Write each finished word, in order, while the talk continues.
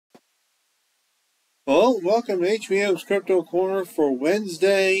Well, welcome to HBM's Crypto-Corner for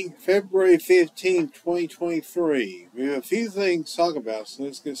Wednesday, February 15th, 2023. We have a few things to talk about, so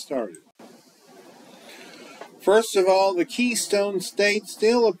let's get started. First of all, the Keystone State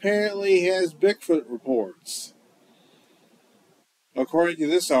still apparently has Bigfoot reports. According to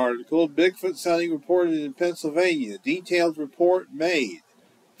this article, Bigfoot sighting reported in Pennsylvania. Detailed report made.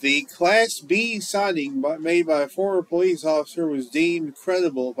 The Class B sighting made by a former police officer was deemed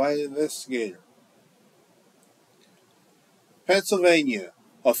credible by an investigator. Pennsylvania.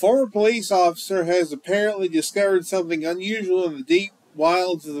 A former police officer has apparently discovered something unusual in the deep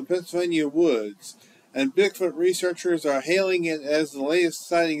wilds of the Pennsylvania woods, and Bigfoot researchers are hailing it as the latest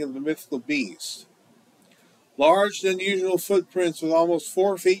sighting of the mythical beast. Large and unusual footprints with almost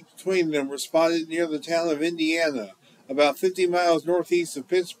 4 feet between them were spotted near the town of Indiana, about 50 miles northeast of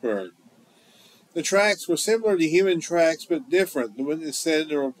Pittsburgh. The tracks were similar to human tracks but different, the witness said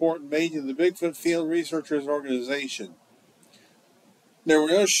in a report made to the Bigfoot Field Researchers Organization. There were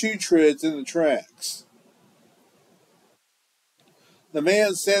no shoe treads in the tracks. The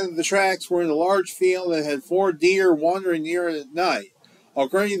man said that the tracks were in a large field that had 4 deer wandering near it at night.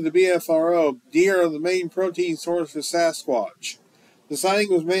 According to the BFRO, deer are the main protein source for Sasquatch. The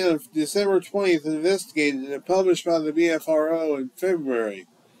sighting was made on December 20th and investigated and published by the BFRO in February.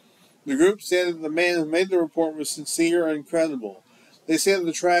 The group said that the man who made the report was sincere and credible. They said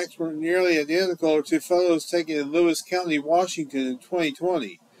the tracks were nearly identical to photos taken in Lewis County, Washington in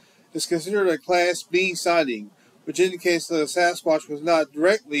 2020. It's considered a Class B sighting, which indicates that a Sasquatch was not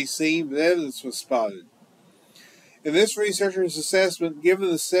directly seen, but evidence was spotted. In this researcher's assessment, given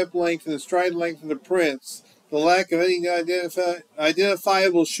the step length and the stride length of the prints, the lack of any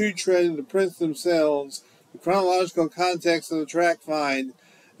identifiable shoe tread in the prints themselves, the chronological context of the track find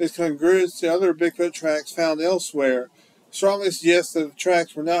is congruent to other Bigfoot tracks found elsewhere, strongly suggests that the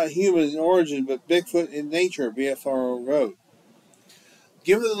tracks were not human in origin but Bigfoot in nature, BFRO wrote.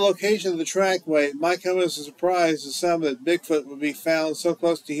 Given the location of the trackway, it might come as a surprise to some that Bigfoot would be found so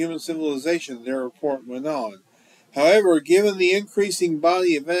close to human civilization, their report went on. However, given the increasing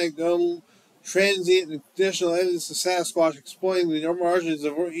body of anecdotal, transient, and traditional evidence of Sasquatch exploiting the margins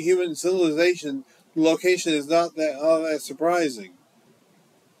of human civilization, the location is not all that surprising.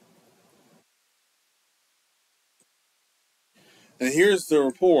 And here's the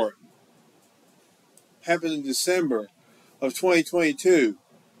report. Happened in December of 2022.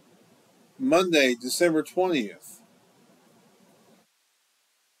 Monday, December 20th.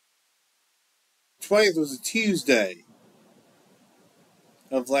 20th was a Tuesday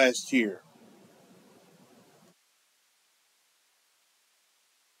of last year.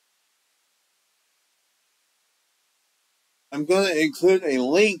 I'm going to include a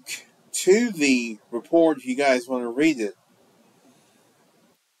link to the report if you guys want to read it.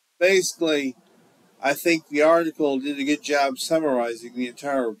 Basically, I think the article did a good job summarizing the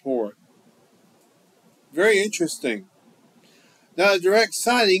entire report. Very interesting. Not a direct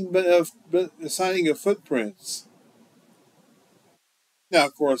sighting, but a sighting of footprints. Now,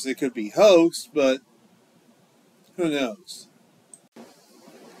 of course, it could be hoax, but who knows?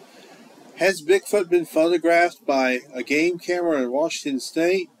 Has Bigfoot been photographed by a game camera in Washington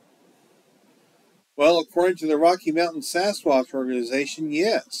State? Well, according to the Rocky Mountain Sasquatch Organization,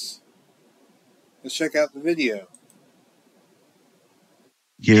 yes. Let's check out the video.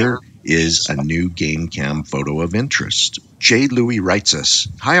 Here is a new game cam photo of interest. J. Louis writes us,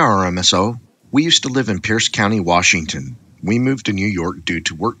 "Hi RMSO. We used to live in Pierce County, Washington. We moved to New York due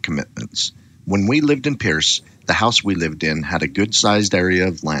to work commitments. When we lived in Pierce, the house we lived in had a good-sized area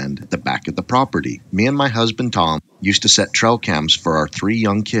of land at the back of the property. Me and my husband Tom used to set trail cams for our 3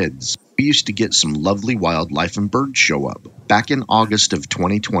 young kids. We used to get some lovely wildlife and birds show up. Back in August of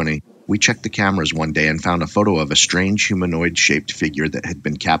 2020, we checked the cameras one day and found a photo of a strange humanoid-shaped figure that had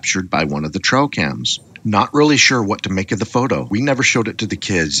been captured by one of the trail cams. Not really sure what to make of the photo. We never showed it to the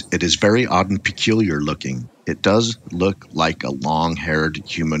kids. It is very odd and peculiar looking. It does look like a long-haired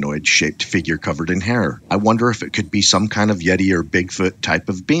humanoid-shaped figure covered in hair. I wonder if it could be some kind of Yeti or Bigfoot type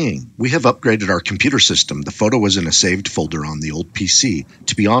of being. We have upgraded our computer system. The photo was in a saved folder on the old PC.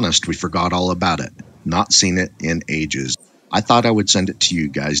 To be honest, we forgot all about it. Not seen it in ages. I thought I would send it to you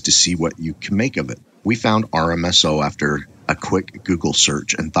guys to see what you can make of it. We found RMSO after a quick Google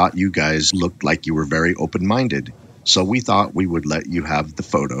search and thought you guys looked like you were very open-minded. So we thought we would let you have the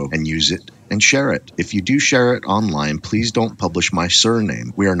photo and use it and share it. If you do share it online, please don't publish my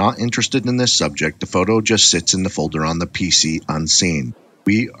surname. We are not interested in this subject. The photo just sits in the folder on the PC unseen.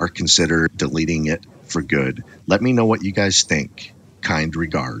 We are considering deleting it for good. Let me know what you guys think. Kind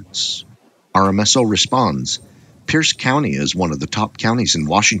regards." RMSO responds, Pierce County is one of the top counties in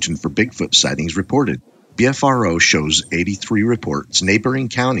Washington for Bigfoot sightings reported. BFRO shows 83 reports. Neighboring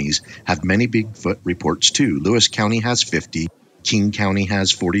counties have many Bigfoot reports too. Lewis County has 50, King County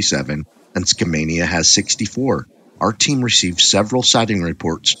has 47, and Skamania has 64. Our team receives several sighting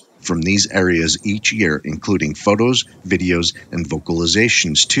reports from these areas each year, including photos, videos, and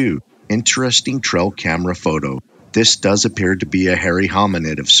vocalizations too. Interesting trail camera photo. This does appear to be a hairy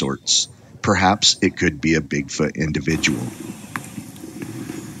hominid of sorts. Perhaps it could be a Bigfoot individual.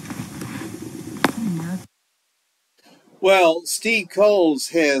 Well, Steve Coles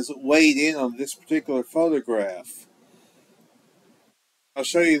has weighed in on this particular photograph. I'll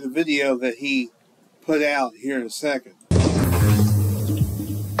show you the video that he put out here in a second.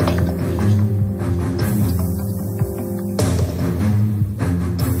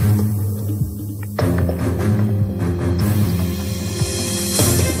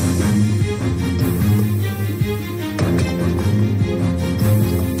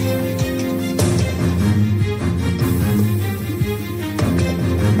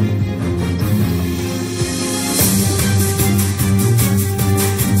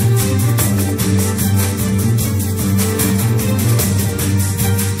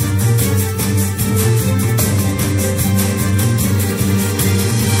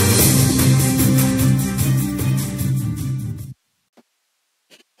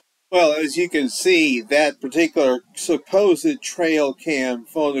 Well, as you can see, that particular supposed trail cam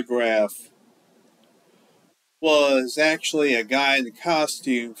photograph was actually a guy in a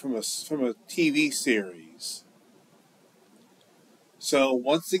costume from a TV series. So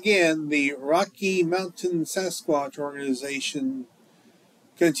once again, the Rocky Mountain Sasquatch organization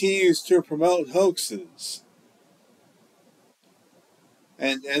continues to promote hoaxes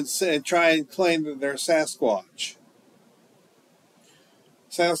and try and claim that they're Sasquatch.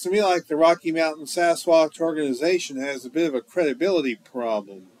 Sounds to me like the Rocky Mountain Sasquatch organization has a bit of a credibility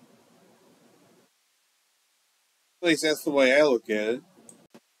problem. At least that's the way I look at it.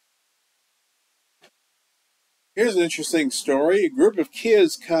 Here's an interesting story. A group of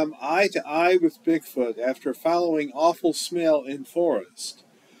kids come eye to eye with Bigfoot after following awful smell in forest.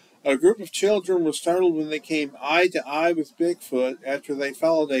 A group of children were startled when they came eye to eye with Bigfoot after they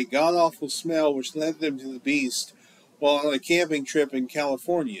followed a god-awful smell which led them to the beast while on a camping trip in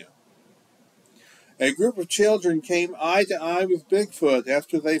California. A group of children came eye to eye with Bigfoot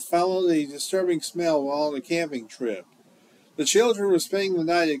after they followed a disturbing smell while on a camping trip. The children were spending the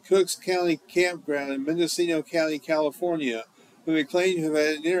night at Cooks County Campground in Mendocino County, California, when they claimed to have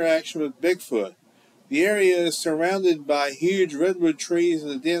had an interaction with Bigfoot. The area is surrounded by huge redwood trees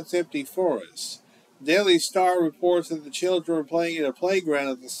and a dense, empty forest. The Daily Star reports that the children were playing at a playground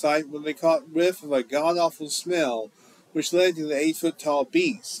at the site when they caught whiff of a god-awful smell, which led to the 8-foot-tall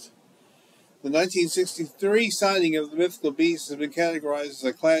beast. The 1963 sighting of the mythical beast has been categorized as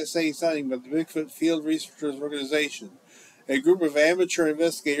a Class A sighting by the Bigfoot Field Researchers Organization, a group of amateur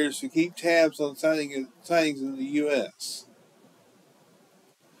investigators who keep tabs on sightings in the U.S.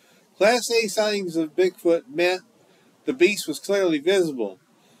 Class A sightings of Bigfoot meant the beast was clearly visible.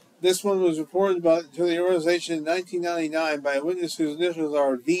 This one was reported to the organization in 1999 by a witness whose initials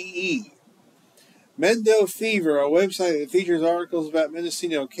are VE. Mendo Fever, a website that features articles about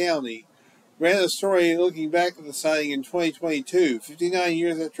Mendocino County, ran a story looking back at the sighting in 2022, 59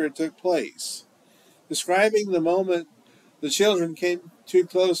 years after it took place. Describing the moment the children came too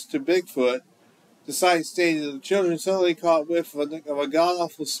close to Bigfoot, the site stated that the children suddenly caught whiff of a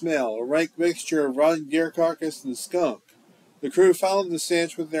god-awful smell, a rank mixture of rotting deer carcass and skunk. The crew followed the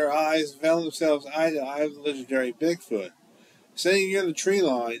stench with their eyes and found themselves eye to eye with the legendary Bigfoot. Standing near the tree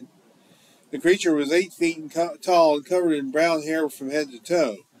line, the creature was 8 feet tall and covered in brown hair from head to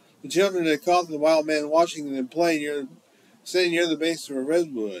toe. The children had caught the wild man watching them play standing near the base of a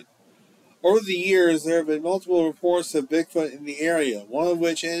redwood. Over the years, there have been multiple reports of Bigfoot in the area, one of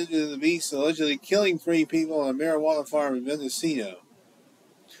which ended in the beast allegedly killing 3 people on a marijuana farm in Mendocino.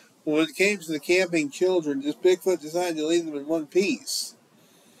 When it came to the camping children, this Bigfoot decided to leave them in one piece.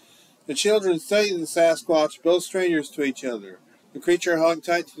 The children studied the Sasquatch, both strangers to each other. The creature hung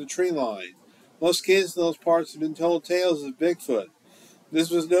tight to the tree line. Most kids in those parts have been told tales of Bigfoot.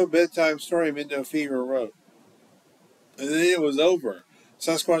 This was no bedtime story, Mendo Fever wrote. And then it was over.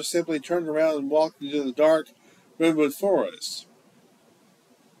 Sasquatch simply turned around and walked into the dark redwood forest.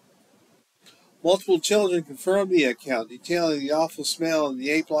 Multiple children confirmed the account, detailing the awful smell and the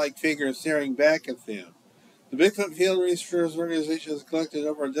ape-like figure staring back at them. The Bigfoot Field Researchers Organization has collected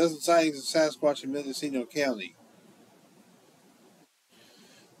over a dozen sightings of Sasquatch in Mendocino County.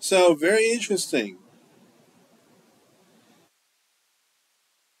 So, very interesting.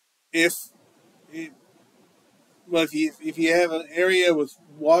 Well, if you have an area with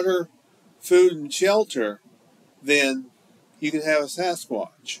water, food, and shelter, then you can have a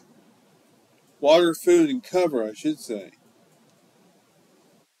Sasquatch. Water, food, and cover, I should say.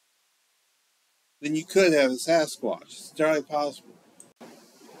 Then you could have a Sasquatch. It's entirely possible.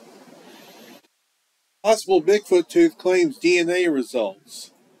 Possible Bigfoot tooth claims DNA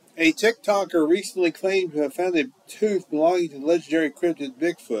results. A TikToker recently claimed to have found a tooth belonging to the legendary cryptid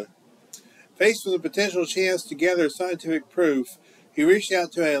Bigfoot. Faced with a potential chance to gather scientific proof, he reached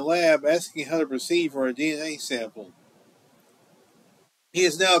out to a lab asking how to proceed for a DNA sample. He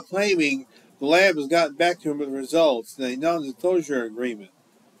is now claiming the lab has gotten back to him with results in a non-disclosure agreement.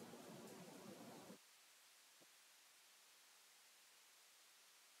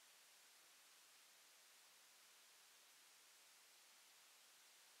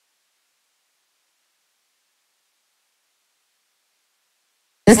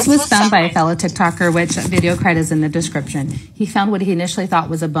 This was found by a fellow TikToker, which video credit is in the description. He found what he initially thought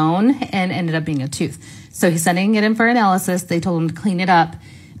was a bone and ended up being a tooth. So he's sending it in for analysis. They told him to clean it up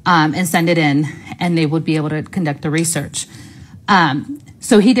and send it in, and they would be able to conduct the research.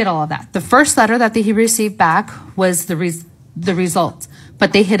 So he did all of that. The first letter that he received back was the results,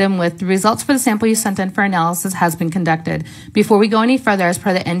 but they hit him with the results for the sample you sent in for analysis has been conducted. Before we go any further, as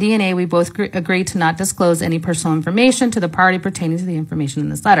per the NDA, we both agree to not disclose any personal information to the party pertaining to the information in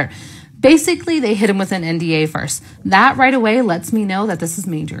this letter. Basically, they hit him with an NDA first. That right away lets me know that this is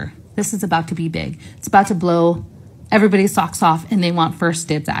major. This is about to be big. It's about to blow everybody's socks off, and they want first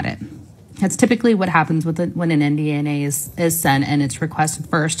dibs at it. That's typically what happens with when an NDA is sent and it's requested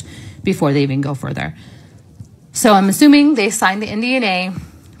first before they even go further. So I'm assuming they signed the NDA,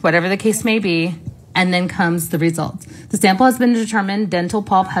 whatever the case may be, and then comes the results. The sample has been determined. Dental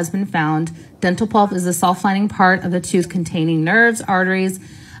pulp has been found. Dental pulp is the self-lining part of the tooth containing nerves, arteries,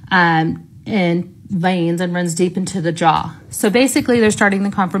 and veins, and runs deep into the jaw. So basically, they're starting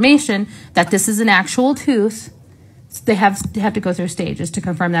the confirmation that this is an actual tooth. They have to go through stages to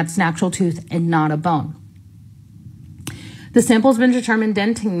confirm that's an actual tooth and not a bone. The sample has been determined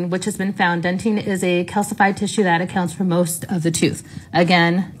dentine, which has been found. Dentine is a calcified tissue that accounts for most of the tooth.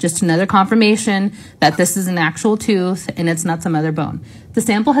 Again, just another confirmation that this is an actual tooth and it's not some other bone. The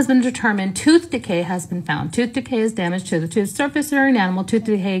sample has been determined. Tooth decay has been found. Tooth decay is damage to the tooth surface or an animal. Tooth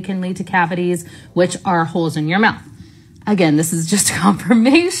decay can lead to cavities, which are holes in your mouth. Again, this is just a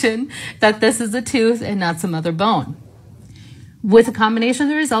confirmation that this is a tooth and not some other bone. With a combination of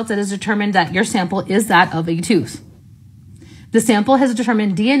the results, it is determined that your sample is that of a tooth. The sample has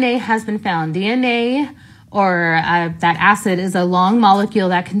determined DNA has been found. DNA, or that acid, is a long molecule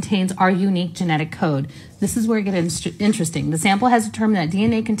that contains our unique genetic code. This is where it gets interesting. The sample has determined that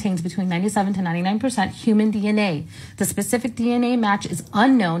DNA contains between 97 to 99% human DNA. The specific DNA match is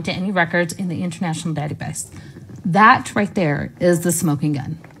unknown to any records in the international database. That right there is the smoking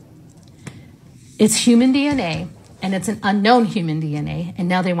gun. It's human DNA, and it's an unknown human DNA, and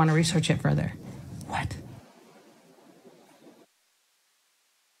now they want to research it further. What?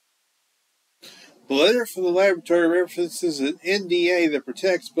 The letter from the laboratory references an NDA that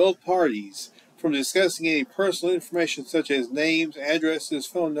protects both parties from discussing any personal information such as names, addresses,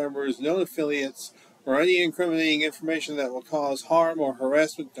 phone numbers, known affiliates, or any incriminating information that will cause harm or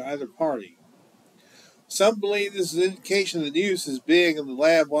harassment to either party. Some believe this is an indication the news is big and the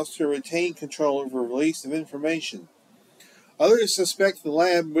lab wants to retain control over release of information. Others suspect the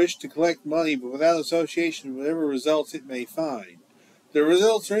lab wished to collect money but without association with whatever results it may find. The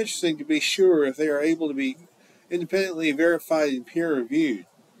results are interesting to be sure if they are able to be independently verified and peer-reviewed.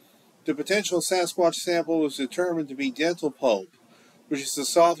 The potential Sasquatch sample was determined to be dental pulp, which is the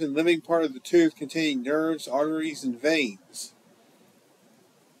soft and living part of the tooth containing nerves, arteries, and veins.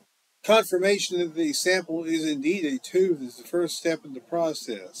 Confirmation that the sample is indeed a tooth is the first step in the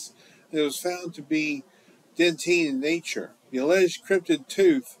process. It was found to be dentine in nature. The alleged cryptid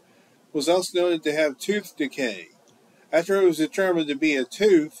tooth was also noted to have tooth decay. After it was determined to be a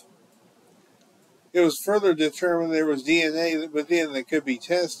tooth, it was further determined there was DNA within that could be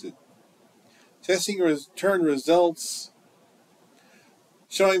tested. Testing returned results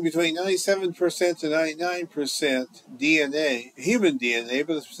showing between 97% to 99% DNA, human DNA,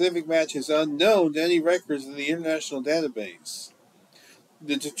 but the specific match is unknown to any records in the international database.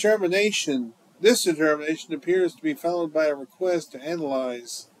 This determination appears to be followed by a request to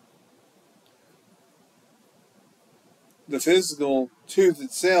analyze the physical tooth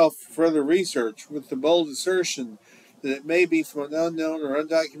itself for further research, with the bold assertion that it may be from an unknown or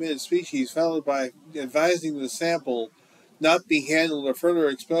undocumented species, followed by advising the sample not be handled or further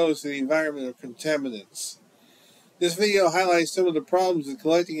exposed to the environment of contaminants. This video highlights some of the problems with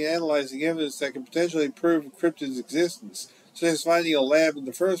collecting and analyzing evidence that can potentially prove a cryptid's existence, such as finding a lab in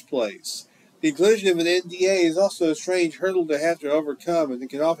the first place. The inclusion of an NDA is also a strange hurdle to have to overcome, and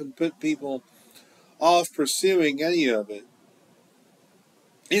it can often put people off pursuing any of it.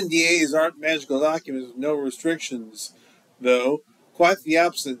 NDAs aren't magical documents with no restrictions, though. Quite the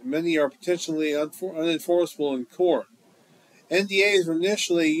opposite. Many are potentially unenforceable in court. NDAs were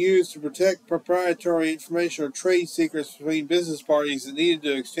initially used to protect proprietary information or trade secrets between business parties that needed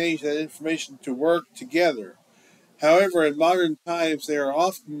to exchange that information to work together. However, in modern times, they are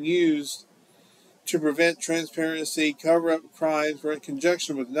often used to prevent transparency, cover up crimes, or in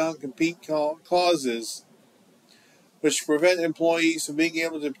conjunction with non-compete clauses, which prevent employees from being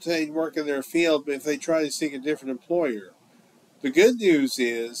able to obtain work in their field if they try to seek a different employer. The good news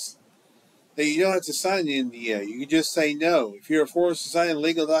is that you don't have to sign the NDA. You can just say no. If you're forced to sign a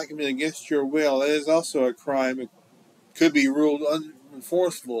legal document against your will, that is also a crime. It could be ruled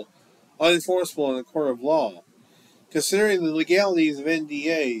unenforceable in a court of law. Considering the legalities of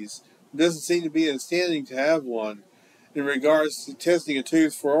NDAs, it doesn't seem to be a standing to have one in regards to testing a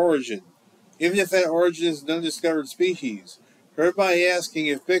tooth for origin, even if that origin is an undiscovered species. For everybody asking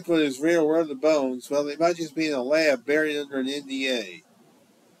if Bigfoot is real, where are the bones? Well, they might just be in a lab buried under an NDA.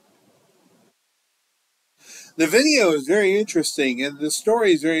 The video is very interesting, and the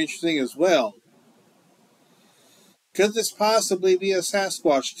story is very interesting as well. Could this possibly be a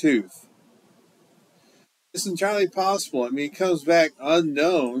Sasquatch tooth? It's entirely possible. I mean, it comes back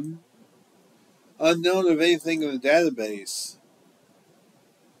unknown of anything in the database.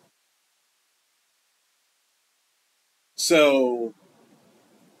 So,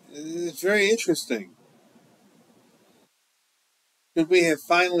 it's very interesting. Could we have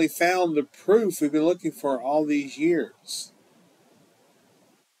finally found the proof we've been looking for all these years?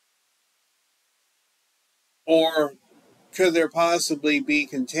 Or could there possibly be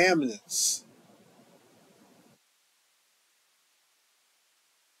contaminants?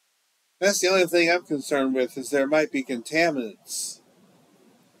 That's the only thing I'm concerned with, is there might be contaminants.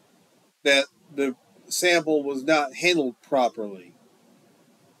 That the sample was not handled properly.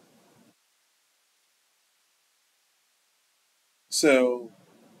 So,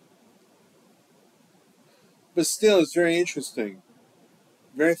 but still, it's very interesting.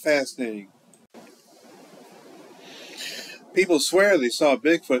 Very fascinating. People swear they saw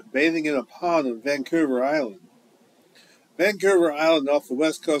Bigfoot bathing in a pond on Vancouver Island. Vancouver Island off the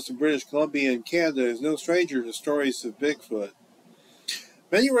west coast of British Columbia in Canada is no stranger to stories of Bigfoot.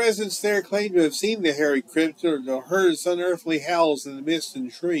 Many residents there claim to have seen the hairy cryptid or heard its unearthly howls in the mist and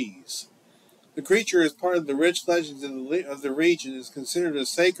trees. The creature is part of the rich legends of the region and is considered a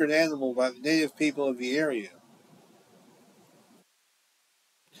sacred animal by the native people of the area.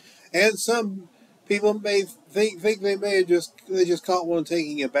 And some people may think they may have just caught one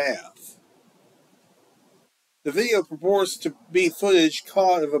taking a bath. The video purports to be footage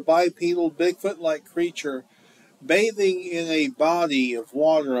caught of a bipedal Bigfoot-like creature bathing in a body of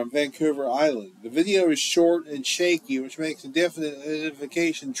water on Vancouver Island. The video is short and shaky, which makes a definite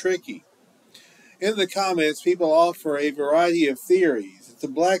identification tricky. In the comments, people offer a variety of theories. It's a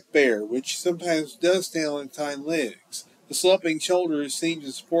black bear, which sometimes does stand on its hind legs. The sloping shoulders seem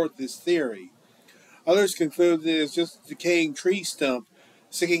to support this theory. Others conclude that it is just a decaying tree stump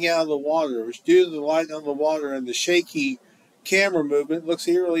sticking out of the water, which, due to the light on the water and the shaky camera movement, looks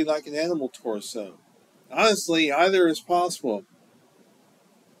eerily like an animal torso. Honestly, either is possible.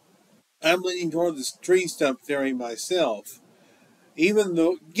 I'm leaning toward the tree stump theory myself. Given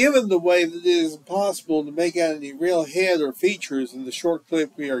the way that it is impossible to make out any real head or features in the short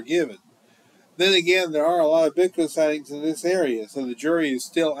clip we are given. Then again, there are a lot of Bigfoot sightings in this area, so the jury is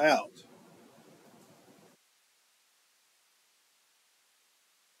still out.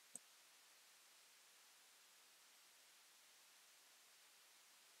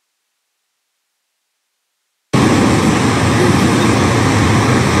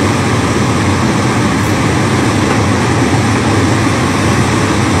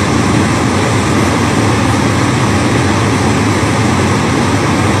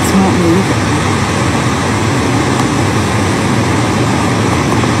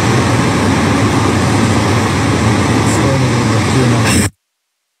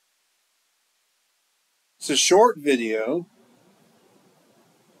 It's a short video.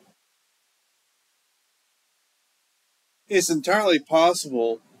 It's entirely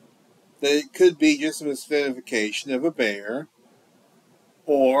possible that it could be just a misidentification of a bear,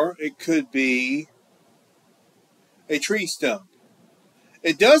 or it could be a tree stump.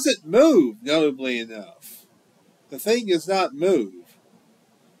 It doesn't move, notably enough. The thing does not move.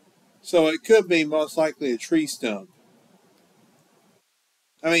 So it could be most likely a tree stump.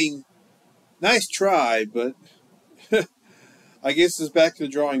 I mean, nice try, but I guess it's back to the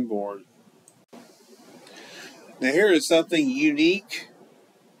drawing board. Now here is something unique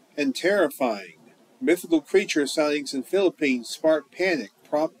and terrifying. Mythical creature sightings in Philippines spark panic,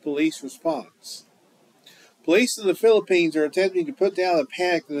 prompt police response. Police in the Philippines are attempting to put down a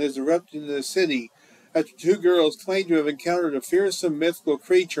panic that has erupted in the city after two girls claim to have encountered a fearsome mythical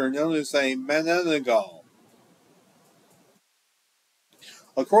creature known as a mananagal.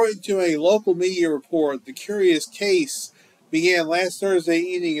 According to a local media report, the curious case began last Thursday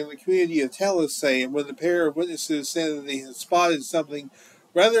evening in the community of Talisay, when the pair of witnesses said that they had spotted something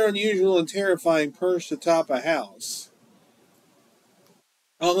rather unusual and terrifying perched atop a house.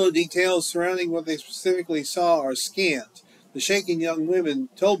 Although details surrounding what they specifically saw are scant, the shaken young women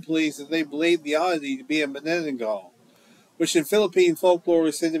told police that they believed the oddity to be a mananagal, which in Philippine folklore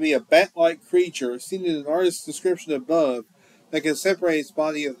is said to be a bat-like creature seen in an artist's description above that can separate its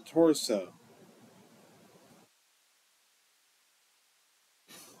body of the torso.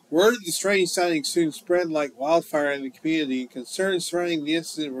 Word of the strange sighting soon spread like wildfire in the community, and concerns surrounding the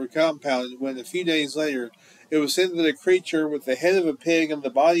incident were compounded when, a few days later, it was said that a creature with the head of a pig and the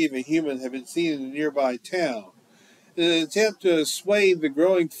body of a human had been seen in a nearby town. In an attempt to assuage the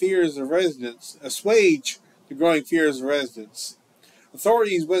growing fears of residents,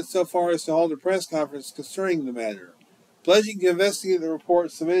 authorities went so far as to hold a press conference concerning the matter. Pledging to investigate the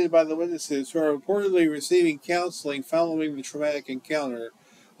report submitted by the witnesses, who are reportedly receiving counseling following the traumatic encounter,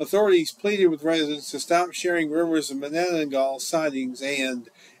 authorities pleaded with residents to stop sharing rumors of mananagal sightings and,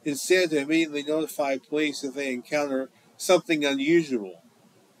 instead, to immediately notify police if they encounter something unusual.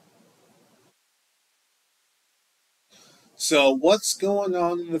 So, what's going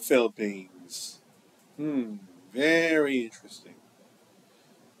on in the Philippines? Very interesting.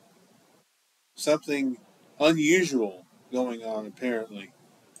 Something unusual going on, apparently.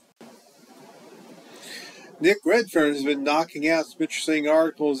 Nick Redfern has been knocking out some interesting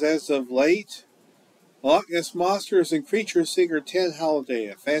articles as of late. Loch Ness Monsters and Creature Seeker Ted Holiday,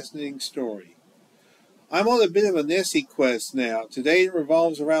 a fascinating story. I'm on a bit of a Nessie quest now. Today it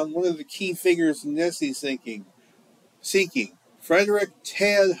revolves around one of the key figures in Nessie seeking, Frederick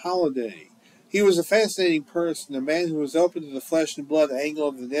Ted Holiday. He was a fascinating person, a man who was open to the flesh and blood angle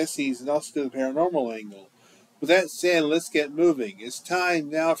of the Nessies and also to the paranormal angle. With that said, let's get moving. It's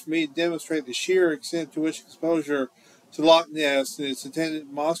time now for me to demonstrate the sheer extent to which exposure to Loch Ness and its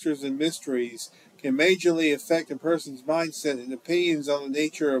attendant monsters and mysteries can majorly affect a person's mindset and opinions on the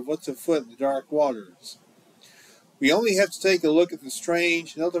nature of what's afoot in the dark waters. We only have to take a look at the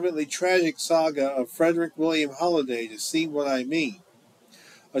strange and ultimately tragic saga of Frederick William Holiday to see what I mean.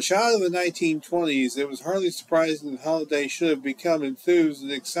 A child of the 1920s, it was hardly surprising that Holiday should have become enthused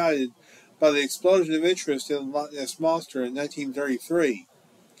and excited by the explosion of interest in the Loch Ness Monster in 1933.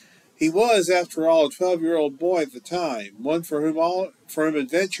 He was, after all, a 12-year-old boy at the time, one for whom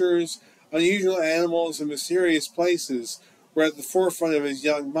adventures, unusual animals, and mysterious places were at the forefront of his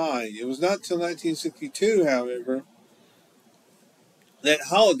young mind. It was not until 1962, however, that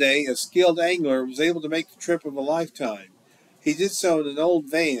Holiday, a skilled angler, was able to make the trip of a lifetime. He did so in an old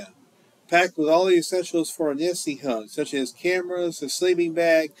van, packed with all the essentials for a Nessie hunt, such as cameras, a sleeping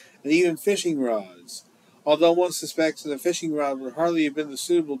bag, and even fishing rods. Although one suspects that a fishing rod would hardly have been the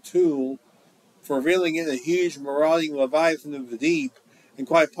suitable tool for reeling in a huge marauding leviathan of the deep, and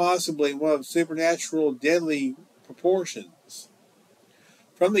quite possibly one of supernatural deadly proportions.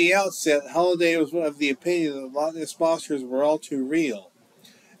 From the outset, Holiday was of the opinion that the Loch Ness Monsters were all too real.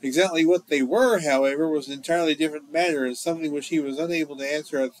 Exactly what they were, however, was an entirely different matter and something which he was unable to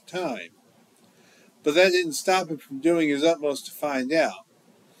answer at the time. But that didn't stop him from doing his utmost to find out.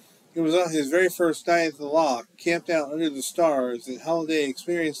 It was on his very first night at the loch, camped out under the stars, that Holiday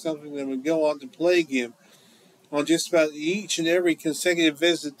experienced something that would go on to plague him on just about each and every consecutive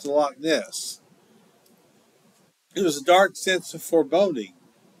visit to Loch Ness. It was a dark sense of foreboding,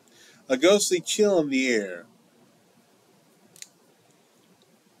 a ghostly chill in the air,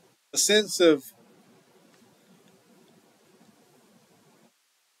 a sense of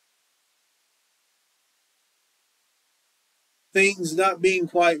things not being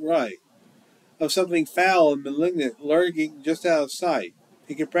quite right, of something foul and malignant lurking just out of sight.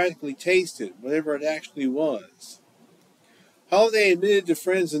 He could practically taste it, whatever it actually was. Holiday admitted to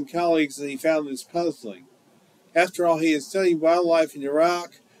friends and colleagues that he found this puzzling. After all, he had studied wildlife in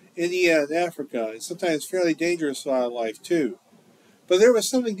Iraq, India, and Africa, and sometimes fairly dangerous wildlife, too. But there was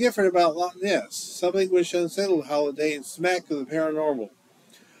something different about Loch Ness, something which unsettled Holiday and smacked of the paranormal.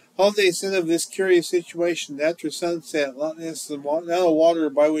 Holiday said of this curious situation that after sunset, Loch Ness is not a water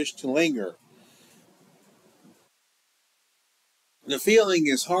by which to linger. The feeling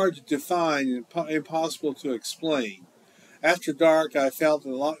is hard to define and impossible to explain. After dark, I felt that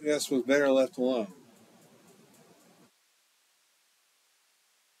Loch Ness was better left alone.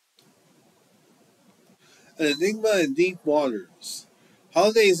 An enigma in deep waters.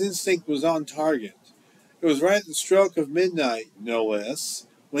 Holiday's instinct was on target. It was right at the stroke of midnight, no less,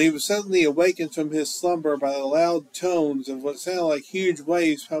 when he was suddenly awakened from his slumber by the loud tones of what sounded like huge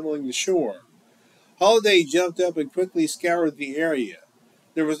waves pummeling the shore. Holiday jumped up and quickly scoured the area.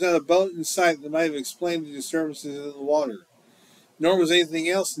 There was not a boat in sight that might have explained the disturbances in the water, nor was anything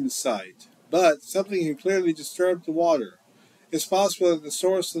else in sight. But something had clearly disturbed the water. It's possible that the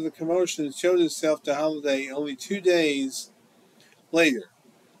source of the commotion showed itself to Holiday only 2 days later.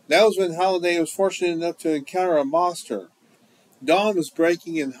 That was when Holiday was fortunate enough to encounter a monster. Dawn was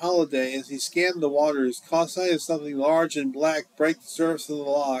breaking, and Holiday, as he scanned the waters, caught sight of something large and black break the surface of the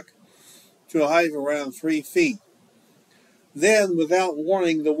loch to a height of around 3 feet. Then, without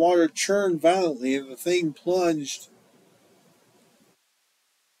warning, the water churned violently, and the thing plunged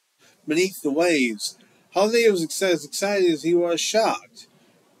beneath the waves. Holiday was as excited as he was shocked.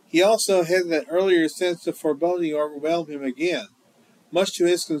 He also had that earlier sense of foreboding overwhelm him again, much to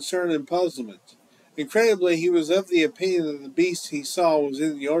his concern and puzzlement. Incredibly, he was of the opinion that the beast he saw was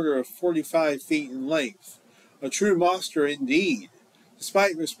in the order of 45 feet in length. A true monster indeed.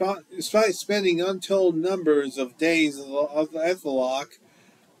 Despite spending untold numbers of days at the loch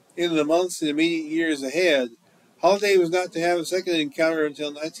in the months and immediate years ahead, Holiday was not to have a second encounter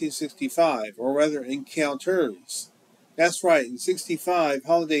until 1965, or rather encounters. That's right, in 65,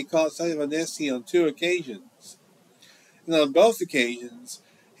 Holiday caught sight of a Nessie on 2 occasions. And on both occasions,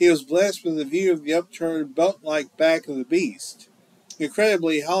 he was blessed with a view of the upturned boat-like back of the beast.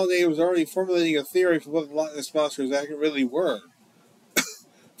 Incredibly, Holiday was already formulating a theory for what the Loch Ness monsters really were.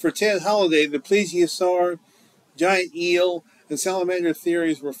 For Ted Holiday, the plesiosaur, giant eel, and salamander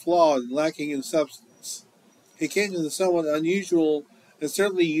theories were flawed and lacking in substance. He came to the somewhat unusual and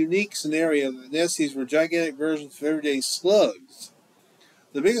certainly unique scenario that the Nessies were gigantic versions of everyday slugs.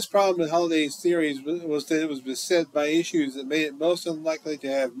 The biggest problem with Holiday's theories was that it was beset by issues that made it most unlikely to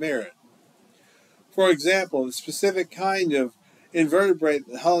have merit. For example, the specific kind of invertebrate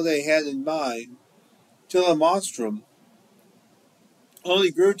that Holiday had in mind, Telemonstrum,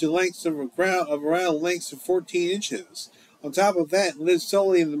 only grew to lengths of around lengths of 14 inches. On top of that, it lived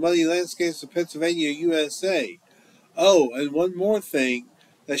solely in the muddy landscapes of Pennsylvania, USA. Oh, and one more thing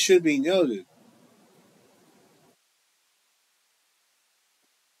that should be noted.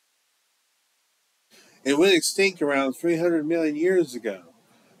 It went extinct around 300 million years ago.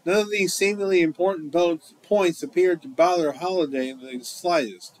 None of these seemingly important points appeared to bother Holiday in the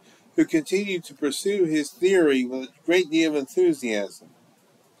slightest, who continued to pursue his theory with a great deal of enthusiasm.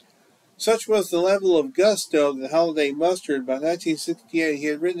 Such was the level of gusto that Holiday mustered. By 1968, he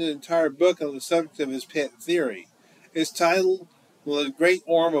had written an entire book on the subject of his pet theory. Its title was The Great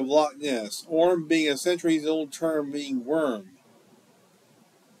Orm of Loch Ness, orm being a centuries-old term meaning worm.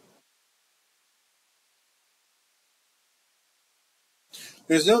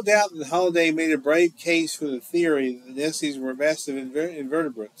 There's no doubt that Holiday made a brave case for the theory that the Nessies were massive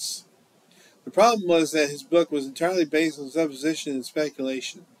invertebrates. The problem was that his book was entirely based on supposition and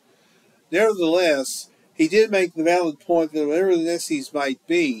speculation. Nevertheless, he did make the valid point that whatever the Nessies might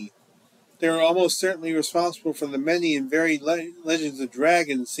be, they were almost certainly responsible for the many and varied legends of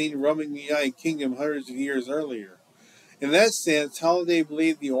dragons seen roaming the United Kingdom hundreds of years earlier. In that sense, Holiday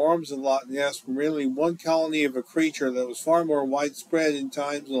believed the orms of Loch Ness were merely one colony of a creature that was far more widespread in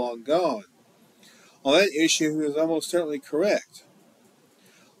times long gone. On that issue, he was almost certainly correct.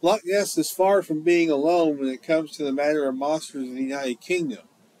 Loch Ness is far from being alone when it comes to the matter of monsters in the United Kingdom.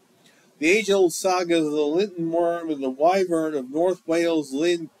 The age-old sagas of the Linton Worm and the Wyvern of North Wales'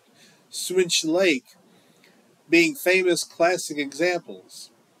 Llyn Swinch Lake being famous classic examples.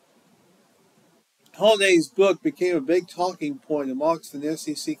 Holiday's book became a big talking point amongst the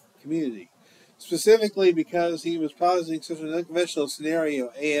Nessie community, specifically because he was positing such an unconventional scenario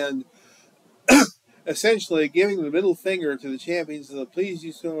and essentially giving the middle finger to the champions of the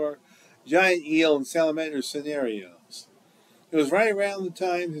plesiosaur, giant eel, and salamander scenarios. It was right around the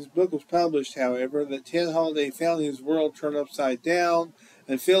time his book was published, however, that Ted Holiday found his world turned upside down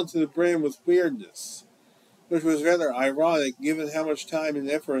and filled to the brim with weirdness, which was rather ironic given how much time and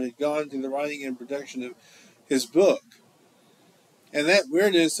effort had gone to the writing and production of his book. And that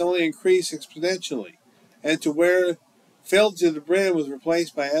weirdness only increased exponentially, and to where filled to the brim was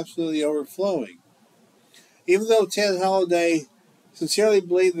replaced by absolutely overflowing. Even though Ted Holiday sincerely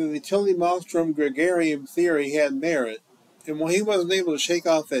believed that the utility monstrum gregarium theory had merit, and when he wasn't able to shake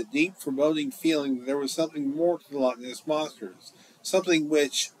off that deep, foreboding feeling that there was something more to the Loch Ness monsters, something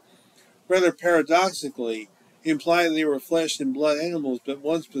which, rather paradoxically, implied they were flesh and blood animals but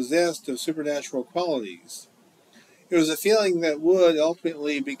once possessed of supernatural qualities. It was a feeling that would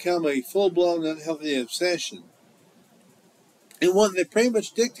ultimately become a full-blown unhealthy obsession, and one that pretty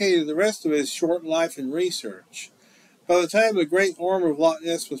much dictated the rest of his short life and research. By the time The Great Orm of Loch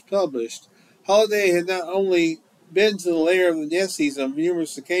Ness was published, Holliday had not only been to the lair of the Nessies on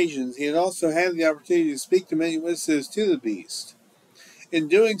numerous occasions, he had also had the opportunity to speak to many witnesses to the beast. In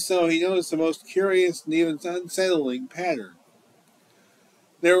doing so, he noticed the most curious and even unsettling pattern.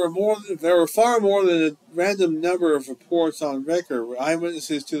 There were far more than a random number of reports on record where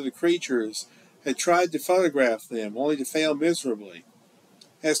eyewitnesses to the creatures had tried to photograph them, only to fail miserably.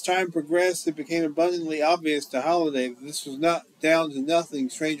 As time progressed, it became abundantly obvious to Holliday that this was not down to nothing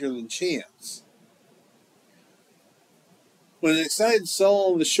stranger than chance. When an excited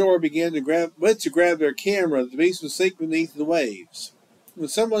soul on the shore went to grab their camera, the beast would sink beneath the waves. When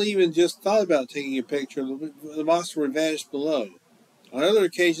someone even just thought about taking a picture, the monster would vanish below. On other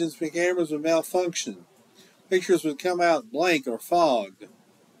occasions, the cameras would malfunction. Pictures would come out blank or fogged.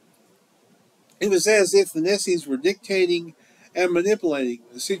 It was as if the Nessies were dictating and manipulating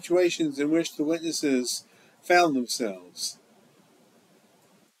the situations in which the witnesses found themselves.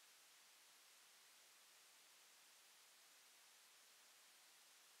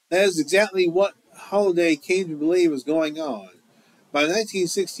 That is exactly what Holliday came to believe was going on. By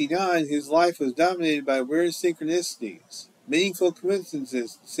 1969, his life was dominated by weird synchronicities, meaningful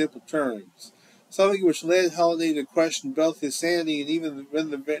coincidences in simple terms, something which led Holliday to question both his sanity and even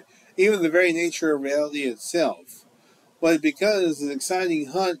the very nature of reality itself. What had begun as an exciting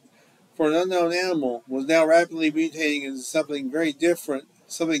hunt for an unknown animal was now rapidly mutating into something very different,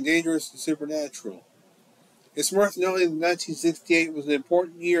 something dangerous and supernatural. It's worth noting that 1968 was an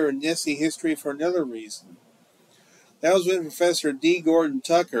important year in Nessie history for another reason. That was when Professor D. Gordon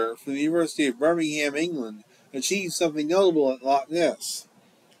Tucker from the University of Birmingham, England, achieved something notable at Loch Ness.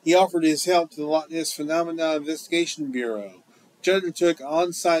 He offered his help to the Loch Ness Phenomena Investigation Bureau, which undertook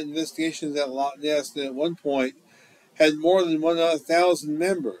on-site investigations at Loch Ness and at one point had more than 1,000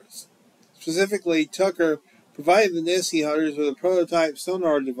 members. Specifically, Tucker provided the Nessie hunters with a prototype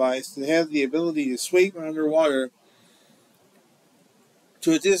sonar device that had the ability to sweep underwater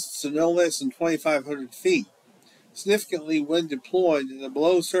to a distance of no less than 2,500 feet. Significantly, when deployed at a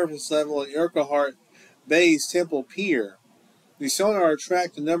below-surface level at Urquhart Bay's Temple Pier, the sonar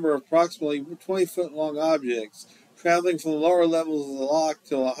tracked a number of approximately 20-foot-long objects, traveling from the lower levels of the loch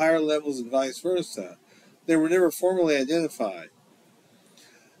to the higher levels and vice versa. They were never formally identified.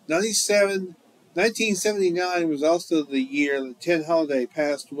 1979 was also the year that Ted Holliday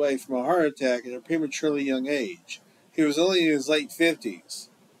passed away from a heart attack at a prematurely young age. He was only in his late 50s.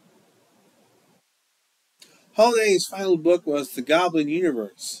 Holliday's final book was The Goblin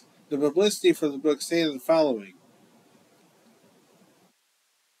Universe. The publicity for the book stated the following: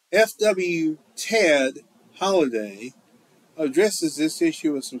 F.W. Ted Holliday addresses this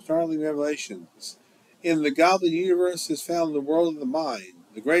issue with some startling revelations. In the Goblin Universe is found the world of the mind,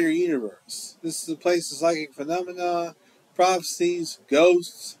 the greater universe. This is a place of psychic phenomena, prophecies,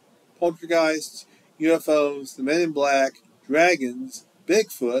 ghosts, poltergeists, UFOs, the Men in Black, dragons,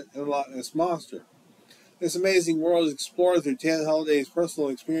 Bigfoot, and the Loch Ness Monster. This amazing world is explored through Ted Holliday's personal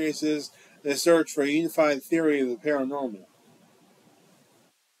experiences and a search for a unified theory of the paranormal.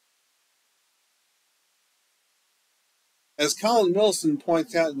 As Colin Wilson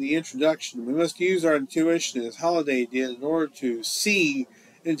points out in the introduction, we must use our intuition as Holliday did in order to see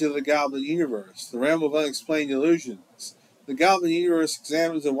into the Goblin Universe, the realm of unexplained illusions. The Goblin Universe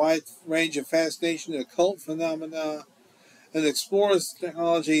examines a wide range of fascinating occult phenomena and explores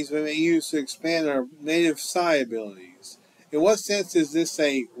technologies we may use to expand our native psi abilities. In what sense is this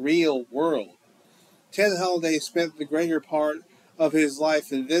a real world? Ted Holliday spent the greater part of his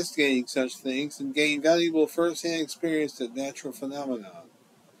life investigating such things and gained valuable first-hand experience at natural phenomena,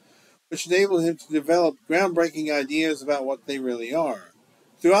 which enabled him to develop groundbreaking ideas about what they really are.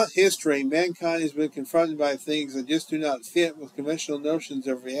 Throughout history, mankind has been confronted by things that just do not fit with conventional notions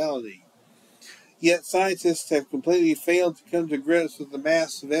of reality. Yet scientists have completely failed to come to grips with the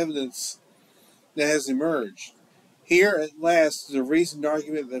mass of evidence that has emerged. Here, at last, is a reasoned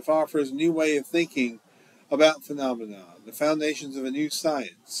argument that offers a new way of thinking about phenomena, the foundations of a new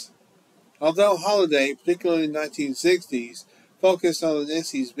science. Although Holliday, particularly in the 1960s, focused on the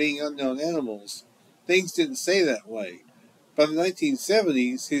Nessies being unknown animals, things didn't stay that way. By the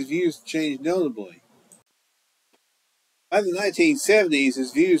 1970s, his views changed notably. By the 1970s,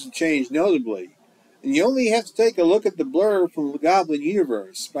 his views have changed notably, and you only have to take a look at the blurb from the Goblin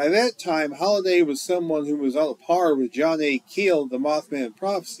universe. By that time, Holiday was someone who was on par with John A. Keel of the Mothman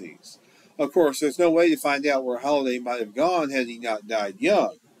Prophecies. Of course, there's no way to find out where Holiday might have gone had he not died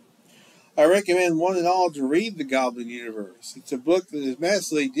young. I recommend one and all to read The Goblin Universe. It's a book that is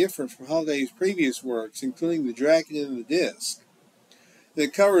massively different from Holiday's previous works, including The Dragon and the Disc.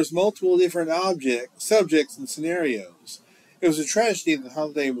 It covers multiple different subjects, and scenarios. It was a tragedy that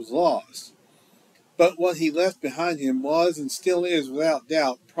Holiday was lost, but what he left behind him was, and still is, without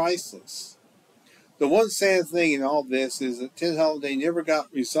doubt, priceless. The one sad thing in all this is that Ted Holiday never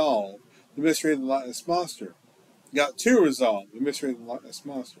got resolved the mystery of the Loch Ness Monster. Got to resolve the mystery of the Loch Ness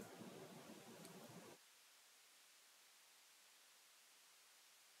Monster.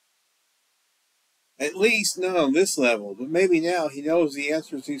 At least not on this level, but maybe now he knows the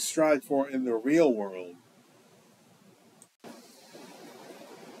answers he strived for in the real world.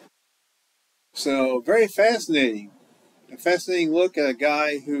 So, very fascinating. A fascinating look at a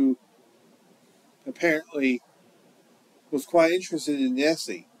guy who apparently was quite interested in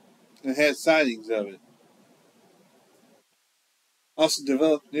Nessie and had sightings of it. Also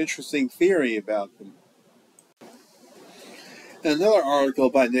developed an interesting theory about them. Another article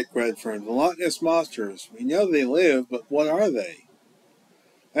by Nick Redfern, The Loch Ness Monsters. We know they live, but what are they?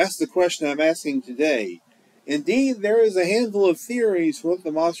 That's the question I'm asking today. Indeed, there is a handful of theories for what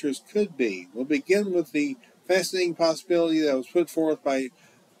the monsters could be. We'll begin with the fascinating possibility that was put forward by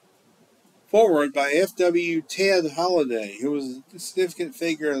F.W. Ted Holiday, who was a significant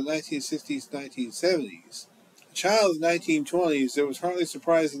figure in the 1960s and 1970s. A child of the 1920s, it was hardly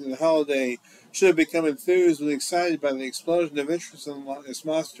surprising that Holiday should have become enthused and excited by the explosion of interest in the Loch Ness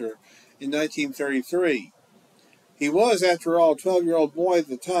Monster in 1933. He was, after all, a 12-year-old boy at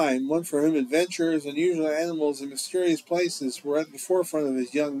the time, one for whom adventures, unusual animals, and mysterious places were at the forefront of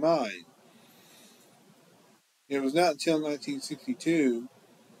his young mind. It was not until 1962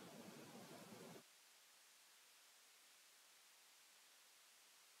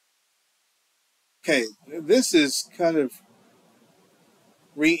 Okay, this is kind of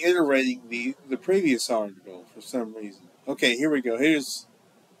reiterating the previous article for some reason. Okay, here we go. It's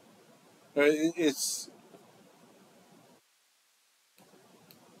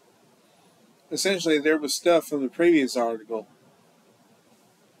essentially there was stuff from the previous article.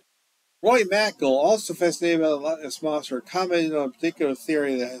 Roy Mackle, also fascinated by the Loch Ness Monster, commented on a particular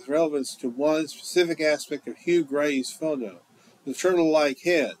theory that has relevance to one specific aspect of Hugh Gray's photo, the turtle-like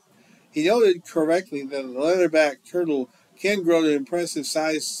head. He noted correctly that a leatherback turtle can grow to impressive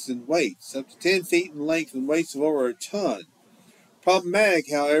sizes and weights, up to 10 feet in length and weights of over a ton.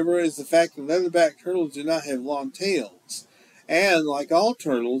 Problematic, however, is the fact that leatherback turtles do not have long tails, and, like all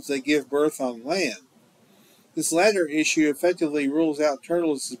turtles, they give birth on land. This latter issue effectively rules out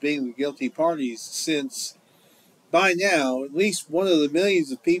turtles as being the guilty parties, since, by now, at least one of the millions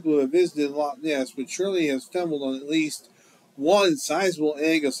of people who have visited Loch Ness would surely have stumbled on at least one sizable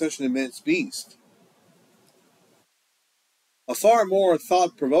egg of such an immense beast. A far more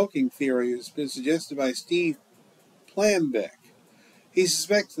thought-provoking theory has been suggested by Steve Plambeck. He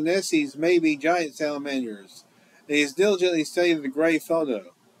suspects the Nessies may be giant salamanders, and he has diligently studied the Gray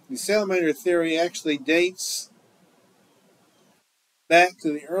photo. The salamander theory actually dates back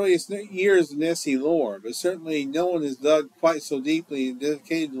to the earliest years of Nessie lore, but certainly no one has dug quite so deeply and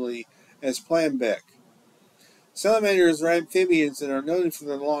dedicatedly as Plambeck. Salamanders are amphibians that are noted for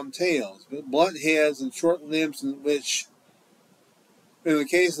their long tails, but blunt heads and short limbs, which, in the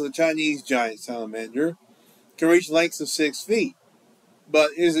case of the Chinese giant salamander, can reach lengths of 6 feet.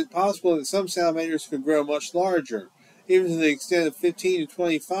 But is it possible that some salamanders could grow much larger, even to the extent of 15 to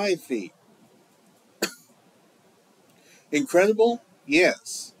 25 feet? Incredible?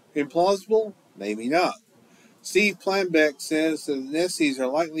 Yes. Implausible? Maybe not. Steve Plambeck says that the Nessies are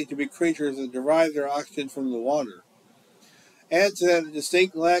likely to be creatures that derive their oxygen from the water. Add to that the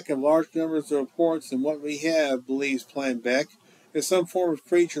distinct lack of large numbers of reports, and what we have, believes Plambeck, is some form of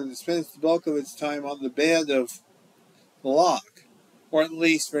creature that spends the bulk of its time on the bed of the loch, or at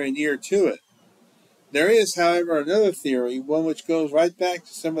least very near to it. There is, however, another theory, one which goes right back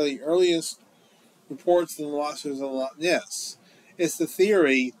to some of the earliest reports of the monsters of Loch Ness. It's the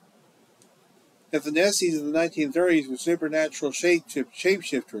theory that the Nessies of the 1930s were supernatural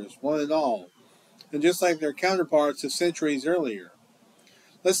shapeshifters, one and all, and just like their counterparts of centuries earlier.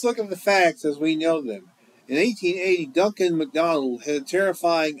 Let's look at the facts as we know them. In 1880, Duncan MacDonald had a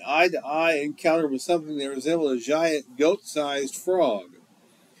terrifying eye-to-eye encounter with something that resembled a giant goat-sized frog.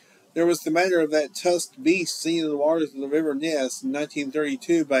 There was the matter of that tusked beast seen in the waters of the River Ness in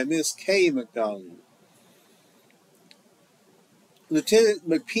 1932 by Miss K. MacDonald. Lieutenant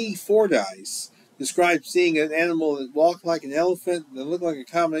McP. Fordyce described seeing an animal that walked like an elephant and that looked like a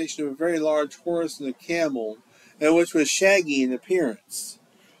combination of a very large horse and a camel, and which was shaggy in appearance.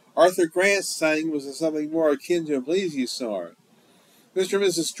 Arthur Grant's sighting was something more akin to a plesiosaur. Mr. and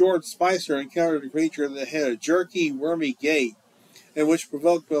Mrs. George Spicer encountered a creature that had a jerky, wormy gait, and which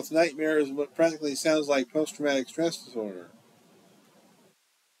provoked both nightmares and what practically sounds like post-traumatic stress disorder.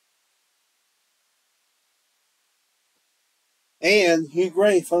 And Hugh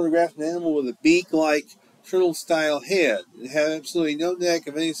Gray photographed an animal with a beak-like, turtle-style head. It had absolutely no neck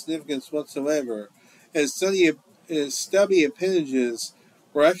of any significance whatsoever. His stubby appendages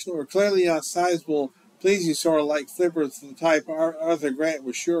were clearly not sizable plesiosaur-like flippers of the type Arthur Grant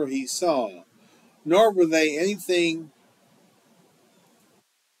was sure he saw. Nor were they anything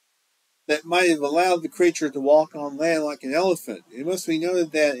that might have allowed the creature to walk on land like an elephant. It must be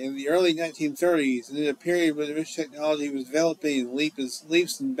noted that in the early 1930s, and in a period when which technology was developing in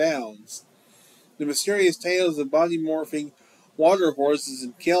leaps and bounds, the mysterious tales of body-morphing water horses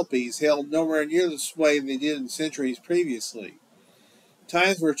and kelpies held nowhere near the sway they did in centuries previously.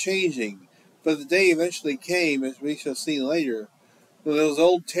 Times were changing, but the day eventually came, as we shall see later, when those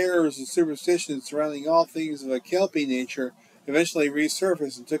old terrors and superstitions surrounding all things of a kelpie nature eventually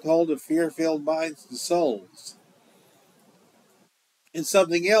resurfaced and took hold of fear-filled minds and souls. And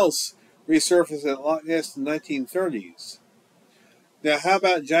something else resurfaced at Loch Ness in the 1930s. Now, how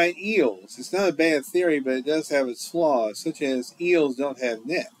about giant eels? It's not a bad theory, but it does have its flaws, such as eels don't have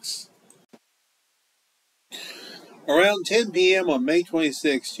necks. Around 10 p.m. on May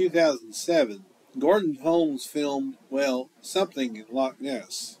 26, 2007, Gordon Holmes filmed, something in Loch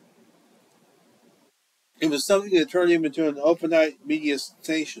Ness. It was something that turned him into an overnight media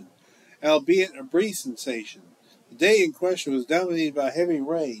sensation, albeit a brief sensation. The day in question was dominated by heavy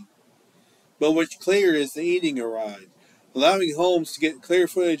rain, but which cleared as the evening arrived, allowing Holmes to get clear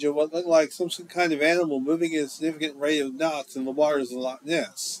footage of what looked like some kind of animal moving at a significant rate of knots in the waters of Loch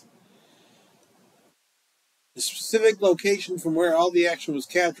Ness. The specific location from where all the action was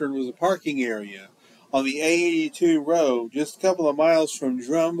captured was a parking area on the A82 road, just a couple of miles from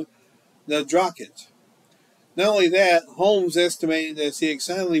Drumnadrochit. Not only that, Holmes estimated as he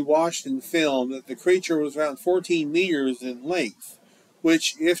excitedly watched and filmed that the creature was around 14 meters in length,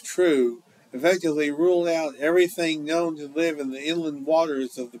 which, if true, effectively ruled out everything known to live in the inland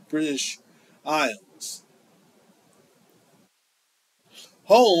waters of the British Isles.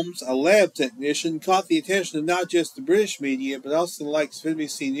 Holmes, a lab technician, caught the attention of not just the British media, but also the likes of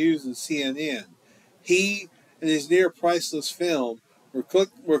NBC News and CNN. He and his near-priceless film were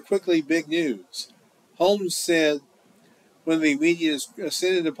quickly big news. Holmes said, when the media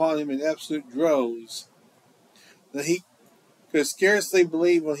ascended upon him in absolute droves, that he could scarcely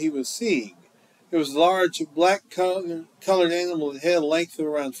believe what he was seeing. It was a large, black-colored animal that had a length of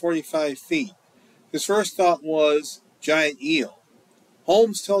around 45 feet. His first thought was, giant eel.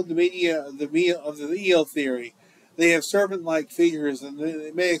 Holmes told the media of the eel theory. They have serpent-like figures, and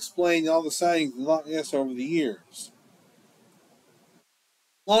they may explain all the sightings in Loch Ness over the years.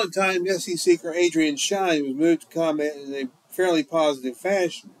 Long-time Nessie seeker Adrian Shine was moved to comment in a fairly positive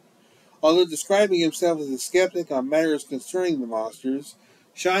fashion. Although describing himself as a skeptic on matters concerning the monsters,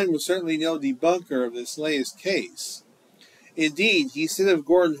 Shine was certainly no debunker of this latest case. Indeed, he said of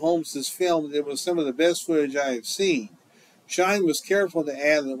Gordon Holmes' film that it was some of the best footage I have seen. Shine was careful to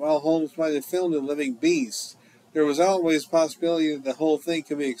add that while Holmes might have filmed a living beast, there was always a possibility that the whole thing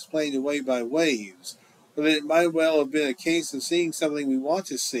could be explained away by waves, or that it might well have been a case of seeing something we want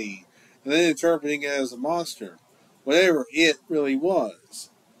to see, and then interpreting it as a monster, whatever it really was.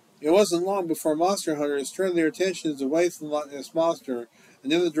 It wasn't long before monster hunters turned their attentions away from the Loch Ness Monster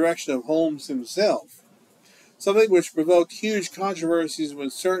and in the direction of Holmes himself, something which provoked huge controversies when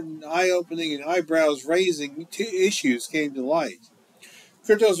certain eye-opening and eyebrows-raising issues came to light.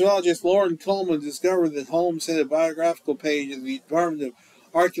 Cryptozoologist Lauren Coleman discovered that Holmes had a biographical page in the Department of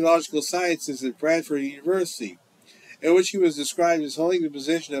Archaeological Sciences at Bradford University, in which he was described as holding the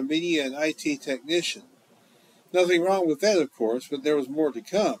position of media and IT technician. Nothing wrong with that, of course, but there was more to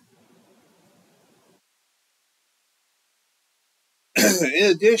come. In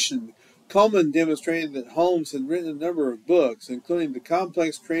addition, Coleman demonstrated that Holmes had written a number of books, including The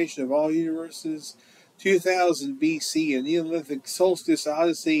Complex Creation of All Universes, 2000 BC, A Neolithic Solstice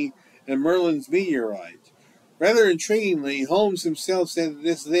Odyssey, and Merlin's Meteorite. Rather intriguingly, Holmes himself said that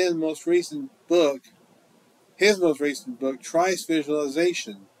his most recent book, Trice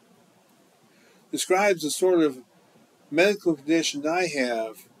Visualization, describes a sort of medical condition I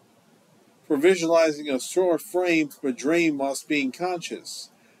have for visualizing a short frame from a dream whilst being conscious.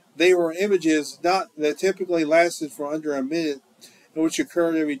 They were images that typically lasted for under a minute and which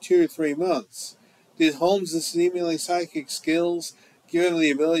occurred every 2 to 3 months. Did Holmes' seemingly psychic skills give him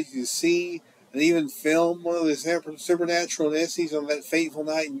the ability to see and even film one of the supernatural entities on that fateful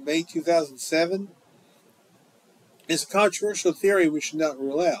night in May 2007? It's a controversial theory we should not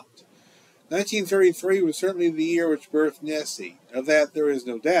rule out. 1933 was certainly the year which birthed Nessie. Of that there is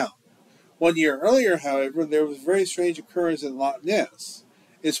no doubt. 1 year earlier, however, there was a very strange occurrence in Loch Ness.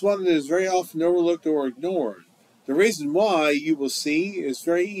 It's one that is very often overlooked or ignored. The reason why, you will see, is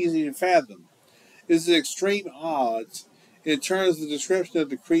very easy to fathom. It is at extreme odds in terms of the description of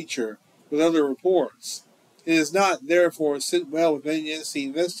the creature with other reports. It does not, therefore, sit well with many Nessie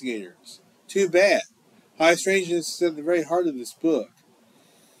investigators. Too bad. High strangeness is at the very heart of this book.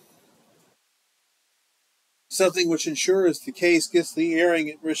 Something which ensures the case gets the airing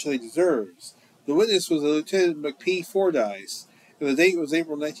it richly deserves. The witness was a Lieutenant McP. Fordyce, and the date was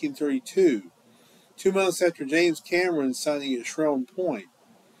April 1932, 2 months after James Cameron's signing at Shrone Point.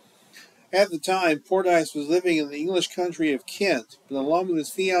 At the time, Fordyce was living in the English country of Kent, but along with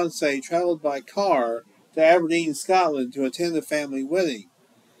his fiancée travelled by car to Aberdeen, Scotland to attend a family wedding.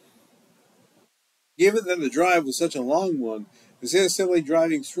 Given that the drive was such a long one, instead of simply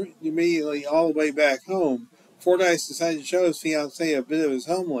driving immediately all the way back home, Fordyce decided to show his fiancée a bit of his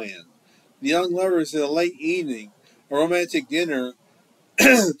homeland. The young lovers at a late evening, a romantic dinner,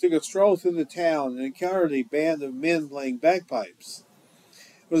 took a stroll through the town and encountered a band of men playing bagpipes.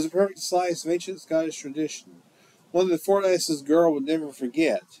 It was a perfect slice of ancient Scottish tradition, one that Fordyce's girl would never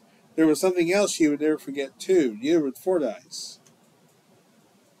forget. There was something else she would never forget, too, neither would Fordyce.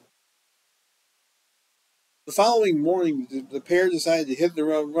 The following morning, the pair decided to hit the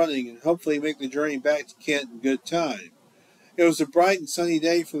road running and hopefully make the journey back to Kent in good time. It was a bright and sunny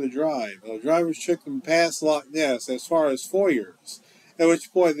day for the drive. The drivers took them past Loch Ness as far as Foyers, at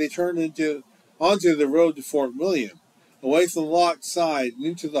which point they turned onto the road to Fort William, away from the loch side and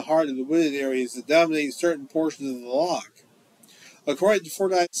into the heart of the wooded areas that dominate certain portions of the loch. According to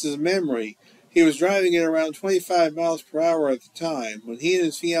Fordyce's memory, he was driving at around 25 miles per hour at the time, when he and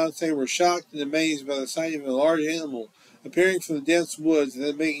his fiancée were shocked and amazed by the sight of a large animal appearing from the dense woods and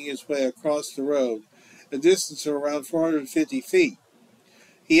then making its way across the road, a distance of around 450 feet.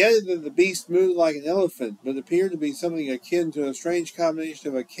 He added that the beast moved like an elephant, but appeared to be something akin to a strange combination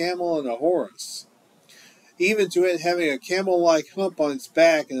of a camel and a horse, even to it having a camel-like hump on its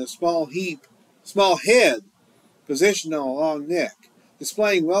back and a small head positioned on a long neck.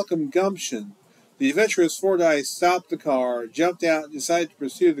 Displaying welcome gumption, the adventurous Fordyce stopped the car, jumped out, and decided to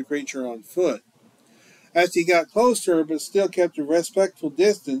pursue the creature on foot. As he got closer, but still kept a respectful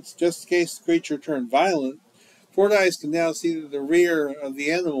distance, just in case the creature turned violent, Fordyce could now see that the rear of the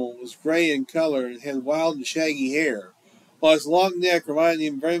animal was gray in color and had wild and shaggy hair, while its long neck reminded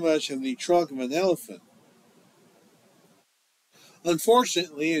him very much of the trunk of an elephant.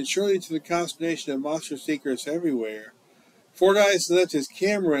 Unfortunately, and surely to the consternation of monster seekers everywhere, Fordyce left his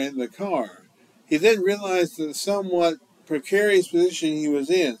camera in the car. He then realized the somewhat precarious position he was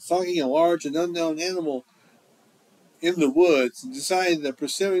in, stalking a large and unknown animal in the woods, and decided that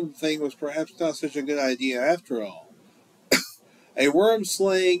pursuing the thing was perhaps not such a good idea after all. A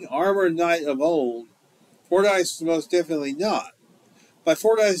worm-slaying, armored knight of old, Fordyce was most definitely not. By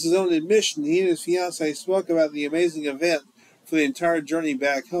Fordyce's own admission, he and his fiancée spoke about the amazing event for the entire journey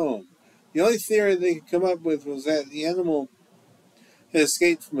back home. The only theory they could come up with was that the animal had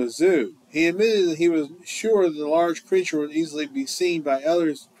escaped from a zoo. He admitted that he was sure that the large creature would easily be seen by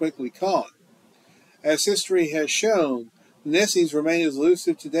others and quickly caught. As history has shown, the Nessies remain as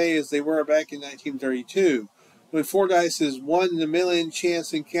elusive today as they were back in 1932, when Fordyce's 1-in-a-million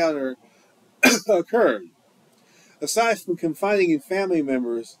chance encounter occurred. Aside from confiding in family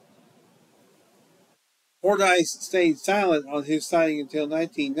members, Fordyce stayed silent on his sighting until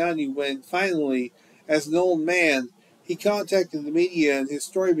 1990, when finally, as an old man, he contacted the media and his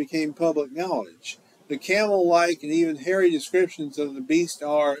story became public knowledge. The camel-like and even hairy descriptions of the beast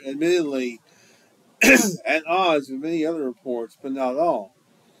are, admittedly, at odds with many other reports, but not all.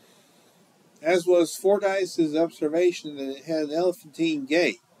 As was Fordyce's observation that it had an elephantine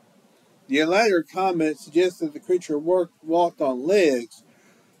gait. The latter comment suggests that the creature walked on legs,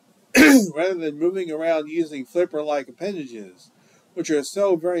 rather than moving around using flipper-like appendages, which are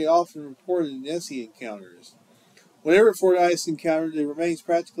so very often reported in Nessie encounters. Whatever Fordyce encountered, it remains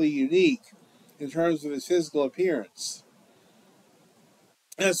practically unique in terms of its physical appearance.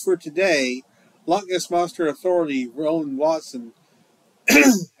 As for today, Loch Ness Monster Authority Roland Watson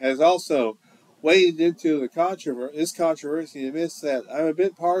has also waded into this controversy and admits that I'm a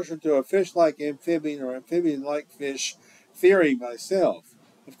bit partial to a fish-like amphibian or amphibian-like fish theory myself.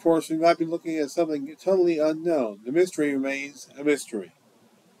 Of course, we might be looking at something totally unknown. The mystery remains a mystery.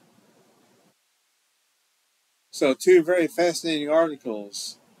 So, two very fascinating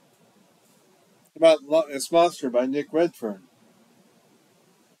articles about Loch Ness Monster by Nick Redfern.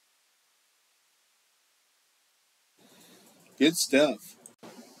 Good stuff.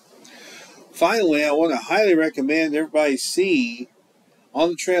 Finally, I want to highly recommend everybody see On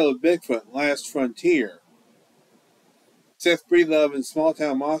the Trail of Bigfoot, Last Frontier. Seth Breedlove and Small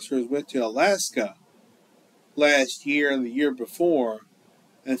Town Monsters went to Alaska last year and the year before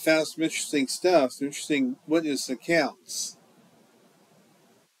and found some interesting stuff, some interesting witness accounts.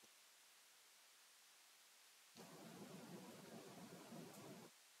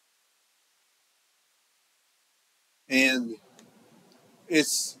 And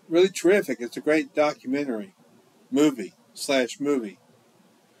it's really terrific. It's a great documentary, movie.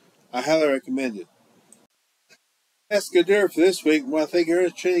 I highly recommend it. That's good to do it for this week. Well, thank you very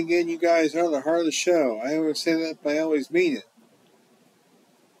much for tuning in. You guys are the heart of the show. I always say that, but I always mean it.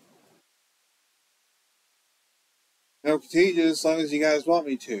 I'll continue to do as long as you guys want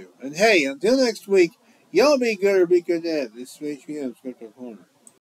me to. And hey, until next week, y'all be good or be good dead. This is May-HBM, Cryptid-Corner.